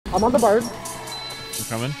I'm on the bard. I'm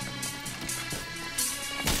coming.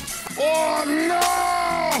 Oh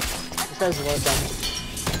no! This guy's low down.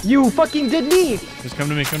 You fucking did me! Just come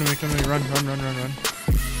to me, come to me, come to me. Run, run, run, run, run.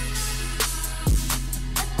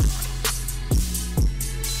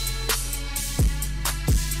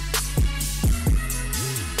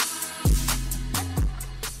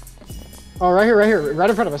 Oh, right here, right here. Right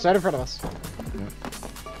in front of us, right in front of us. Yeah.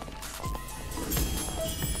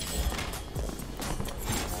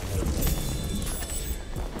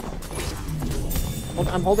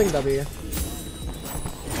 I'm holding W.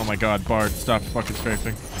 Oh my god, Bard, stop fucking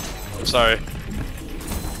strafing. I'm sorry.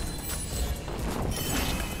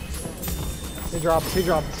 He drops, he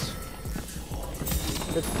drops.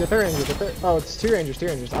 Get their ranger, get their... Oh, it's two rangers, two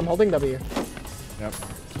rangers. I'm holding W. Yep.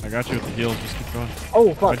 I got you with the heal, just keep going.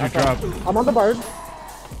 Oh, fuck. Why'd you drop? I'm on the bard.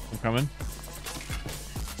 I'm coming.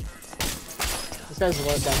 This guy's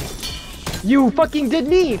low down. You fucking did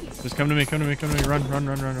me! Just come to me, come to me, come to me. Run, run,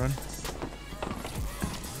 run, run, run.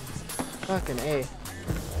 Fucking A.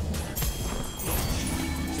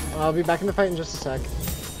 I'll be back in the fight in just a sec.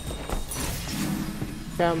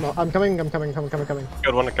 Okay, I'm coming.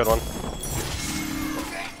 Good one, good one.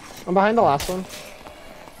 I'm behind the last one.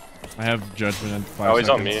 I have judgment in 5 seconds. Oh, he's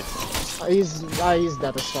on me. He's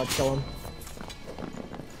dead as fuck. Kill him.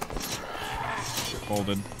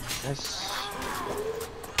 Folded. Nice.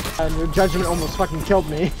 Your judgment almost fucking killed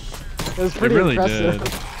me. It was pretty really impressive.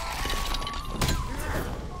 did.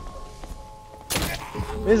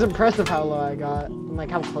 It was impressive how low I got, and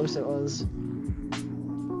like how close it was.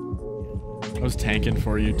 I was tanking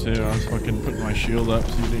for you too. I was fucking putting my shield up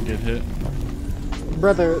so you didn't get hit.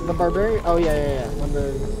 Brother, the barbarian. Oh yeah. When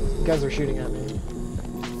the guys are shooting at me.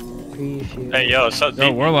 Appreciate. Hey, yo, so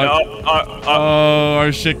Yo, warlock. Oh,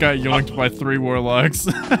 our shit got yoinked by 3 warlocks.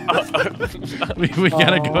 we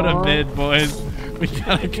gotta go to mid, boys. We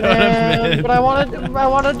gotta go to mid. But I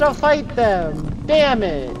wanted to fight them. Damn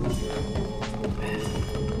it.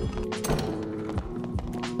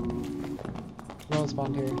 No one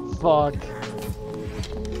spawned here. Fuck.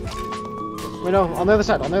 Wait, no, on the other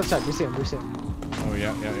side, We see him, Oh,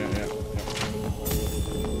 yeah. Oh,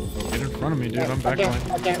 get in front of me, dude. I'm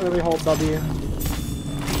backline. I can't really hold W.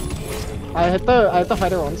 I hit the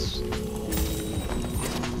fighter once.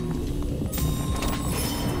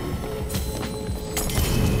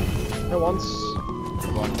 Hit once.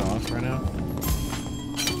 Blocked off right now.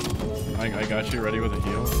 I got you ready with a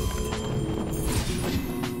heal.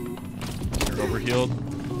 You're overhealed.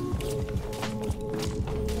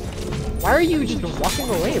 Why are you just walking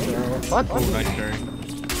away, bro? What? Oh, nice carry.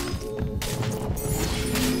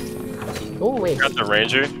 Oh, wait. Got the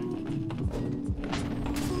ranger.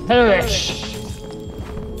 Perish!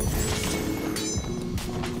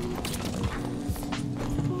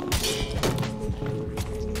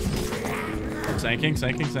 Sanking.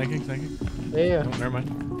 Yeah. Oh, never mind.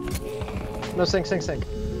 No, sink. Yep.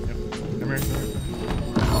 Come here.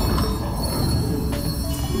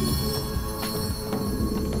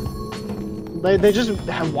 They just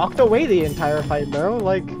walked away the entire fight, bro.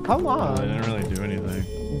 Like, come They on. didn't really do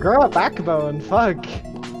anything. Grow a backbone, fuck.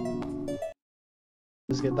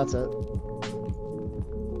 That's good, that's it.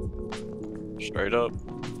 Straight up.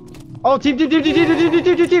 Oh, team!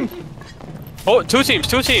 Oh, two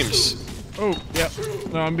teams. Oh, yeah.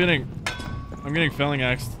 No, I'm getting felling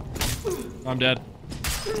axed. I'm dead.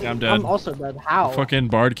 Yeah, I'm dead. I'm also dead. How? A fucking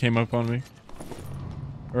bard came up on me.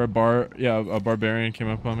 Or a barbarian came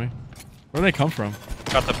up on me. Where'd they come from?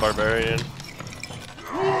 Got the barbarian.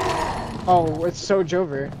 Oh, it's so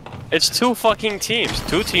Jover. It's 2 fucking teams.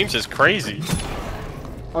 2 teams is crazy.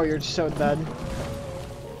 Oh, you're so dead.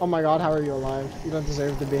 Oh my god, how are you alive? You don't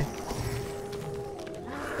deserve to be.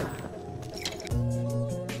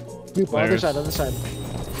 People, other side.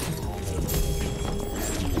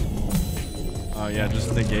 Oh yeah,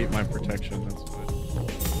 just negate my protection, that's good.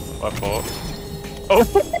 My fault. Oh!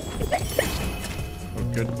 Oh,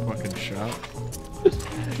 good fucking shot.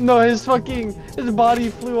 No, his body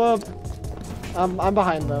flew up. I'm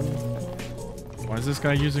behind them. Why is this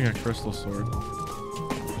guy using a crystal sword?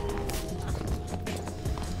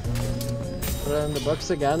 Put it in the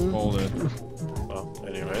books again. Hold it. Well,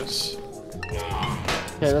 anyways.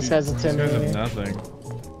 Okay, this guy's a Timmy. These guys have nothing.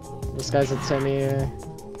 This guy's a Timmy.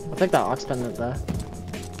 I'll take that ox pendant though.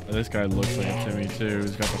 This guy looks like a Timmy too.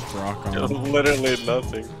 He's got the frock on. Literally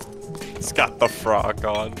nothing. It's got the frock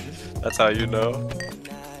on. That's how you know.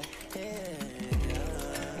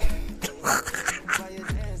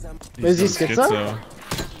 Is he schizo?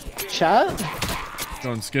 Chat? He's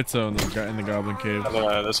going schizo in the goblin cave.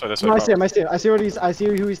 No, this way. No, I see him. I see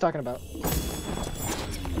who he's talking about.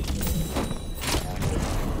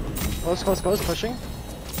 Close, pushing.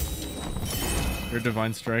 You're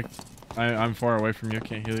divine strike. I'm far away from you,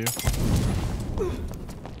 can't heal you.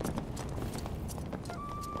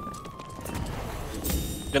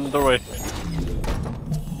 Get in the doorway.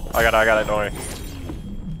 I got it, don't worry.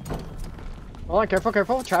 Hold on,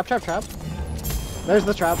 careful. Trap. There's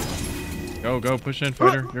the trap. Go, push in,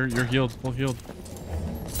 fighter. You're healed, full healed.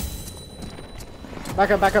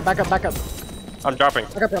 Back up. I'm dropping.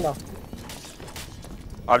 Back up, Randall.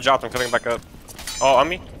 I've dropped, I'm coming back up. Oh, on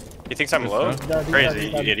me? He thinks I'm low? No, Crazy,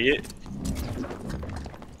 you idiot.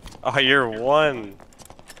 Oh, you're one.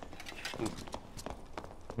 I'm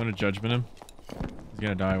gonna judgment him. He's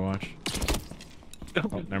gonna die, watch.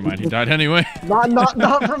 Oh, never mind, he died anyway.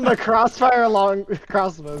 not from the crossfire along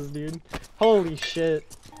crossbows, dude. Holy shit.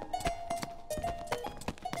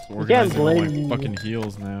 Organizing all blame my fucking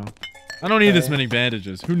heals now. I don't need this many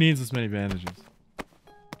bandages. Who needs this many bandages?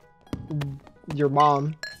 Your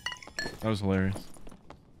mom. That was hilarious.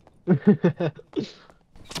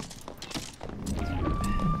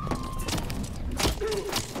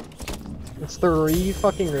 It's 3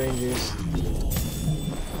 fucking rangers.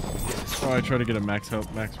 Oh, I tried to get a max health,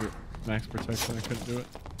 max protection. I couldn't do it.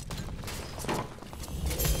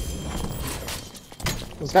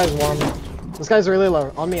 This guy's warm. This guy's really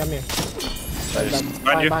low. On me. Behind.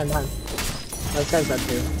 This guy's dead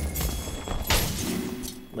too.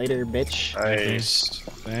 Later, bitch. Nice.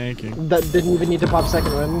 Thank you. That didn't even need to pop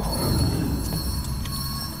second wind.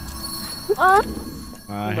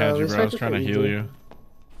 I had you, bro. I was trying to heal you.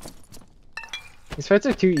 These fights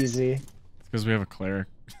are too easy. It's because we have a cleric.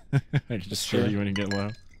 I can just kill you when you get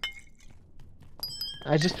low.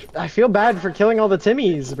 I feel bad for killing all the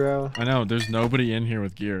Timmies, bro. I know, there's nobody in here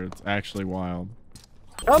with gear. It's actually wild.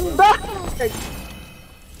 Come back!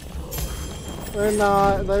 We're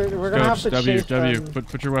gonna have to chase them.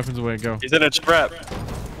 Put your weapons away, go. He's in a trap.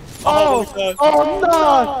 Oh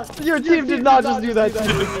no! Your team did not just do that to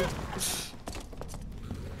me.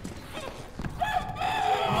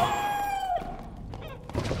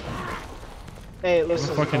 Hey,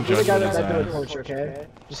 listen, don't be the guy that died to a torch, okay?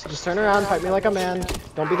 Just turn around, fight me like a man.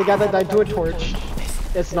 Don't be the guy that died to a torch.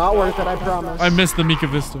 It's not worth it, I promise. I missed the Mika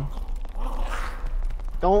Vista.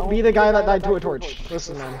 Don't be the guy that died to a torch.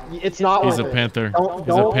 Listen, man, it's not worth it. He's a panther.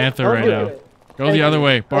 He's a panther right now. Go the other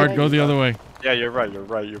way, Bard. Go the other way. Yeah, you're right.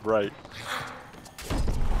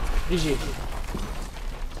 GG.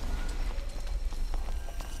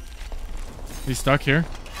 He's stuck here.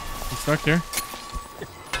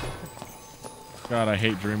 God, I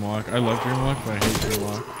hate Dreamwalk. I love Dreamwalk, but I hate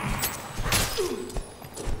Dreamwalk.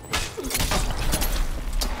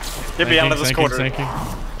 Get me out of this corner.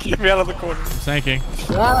 Get me out of the corner. I'm sanking.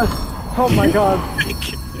 Ah, oh my god.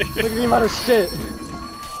 Look at the amount of shit.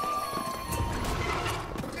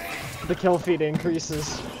 The kill feed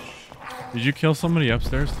increases. Did you kill somebody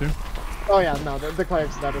upstairs too? Oh yeah, no, the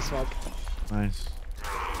cleric's dead as fuck. Nice.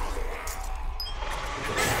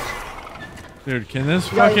 Dude, can this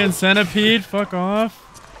fucking centipede fuck off?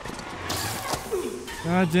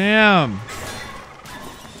 God damn.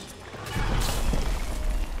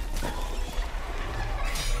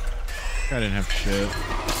 I didn't have shit.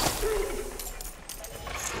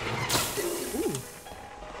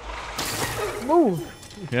 Move.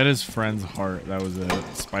 He had his friend's heart. That was it.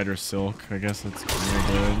 Spider silk. I guess that's real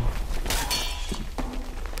good.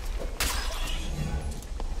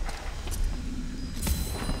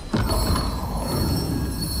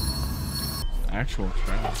 Actual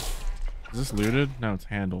trash. Is this looted? No, it's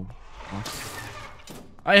handled. Oh.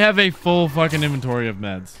 I have a full fucking inventory of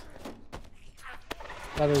meds.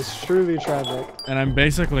 That is truly tragic. And I'm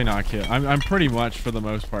basically not kidding. I'm pretty much, for the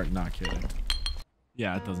most part, not kidding.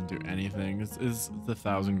 Yeah, it doesn't do anything. It's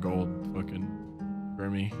 1,000 gold fucking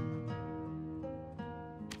Grimmy.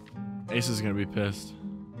 Ace is gonna be pissed.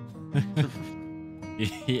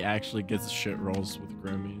 he actually gets shit rolls with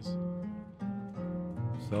Grimmies.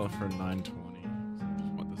 Sell it for 920.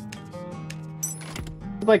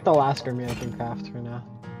 It's like the last Grimmy I can craft for now.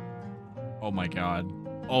 Oh my god.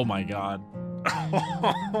 Oh my god.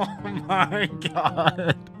 Oh my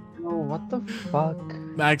god. Oh, what the fuck?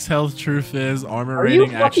 Max health, true fizz, armor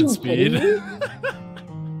rating, action speed.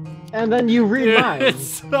 And then you read mine.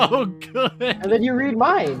 It's so good. And then you read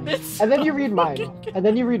mine. And then you read mine. Good. And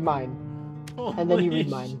then you read mine. And then you read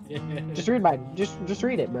Holy mine. shit. Just read mine. Just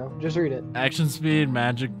read it, bro. Just read it. Action speed,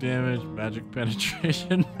 magic damage, magic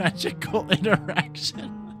penetration, magical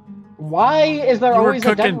interaction. Why is there always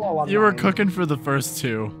a death roll on You were mine? cooking for the first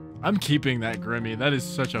two. I'm keeping that Grimmy. That is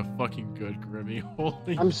such a fucking good Grimmy.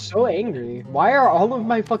 Holy I'm so angry. Why are all of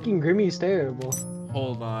my fucking Grimmies terrible?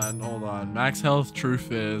 Hold on. Max health, true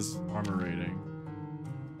fizz, armor rating.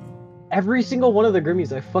 Every single one of the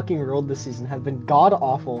Grimmies I fucking rolled this season have been god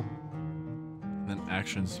awful. Then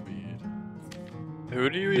action speed. Who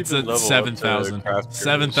do you It's even at level 7,000.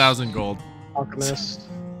 7,000 gold. Alchemist.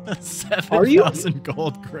 7,000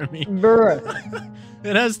 gold, Grimmy. Bruh.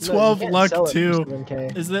 It has 12 luck too.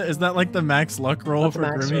 7K. Is that like the max luck roll That's for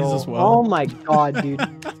max Grimmies roll. as well? Oh my god, dude.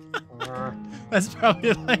 That's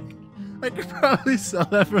probably like, I could probably sell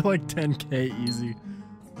that for like 10k easy.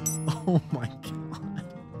 Oh my god.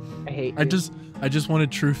 I hate you. I just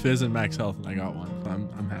wanted True Fizz and max health and I got one. So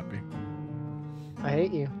I'm happy. I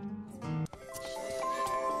hate you.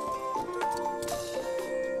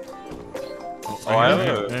 Oh, I have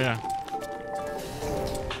a... Yeah.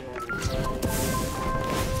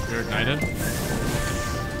 You're ignited?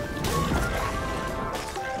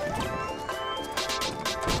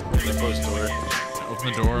 The closed door. Open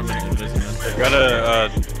the door, I'm in invis, man. I've got a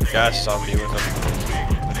gas zombie with him.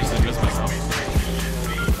 I just invis myself.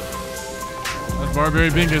 That's Barbary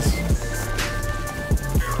Bingus.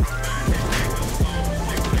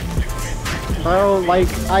 Oh,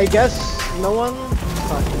 like, I guess no one?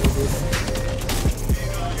 Fuck me, dude.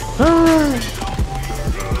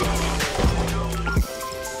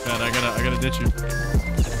 God, I gotta ditch you.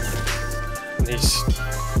 He's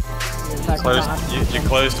you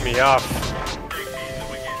closed me off.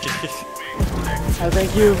 I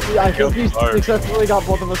think you successfully got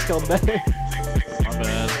both of us killed there. My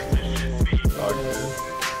bad.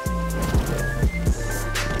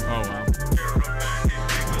 Oh wow.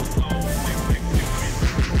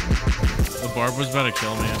 The barb was about to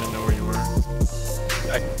kill me, I didn't know where you were.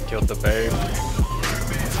 I killed the babe. It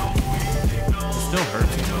still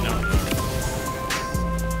hurts me, I know.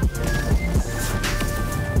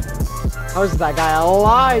 How is that guy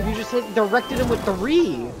alive? You just directed him with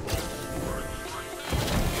 3.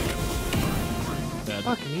 Dead.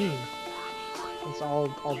 Fuck me. It's all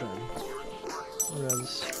done.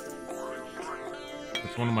 Res.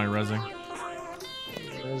 Which one am I rezzing?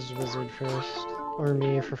 Res wizard first. Or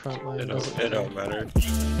me for frontline. It don't matter.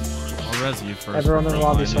 I'll res you first. Everyone in the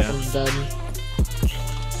lobby's yeah. fucking dead.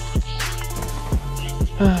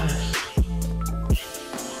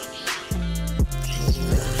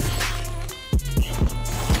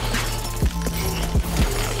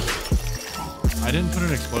 I didn't put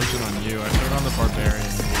an explosion on you. I put it on the barbarian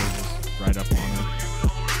and you were just right up on it.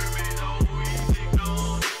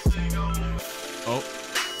 Oh.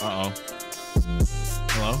 Uh-oh.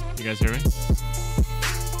 Hello? You guys hear me?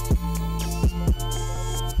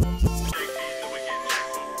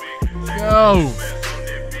 Go!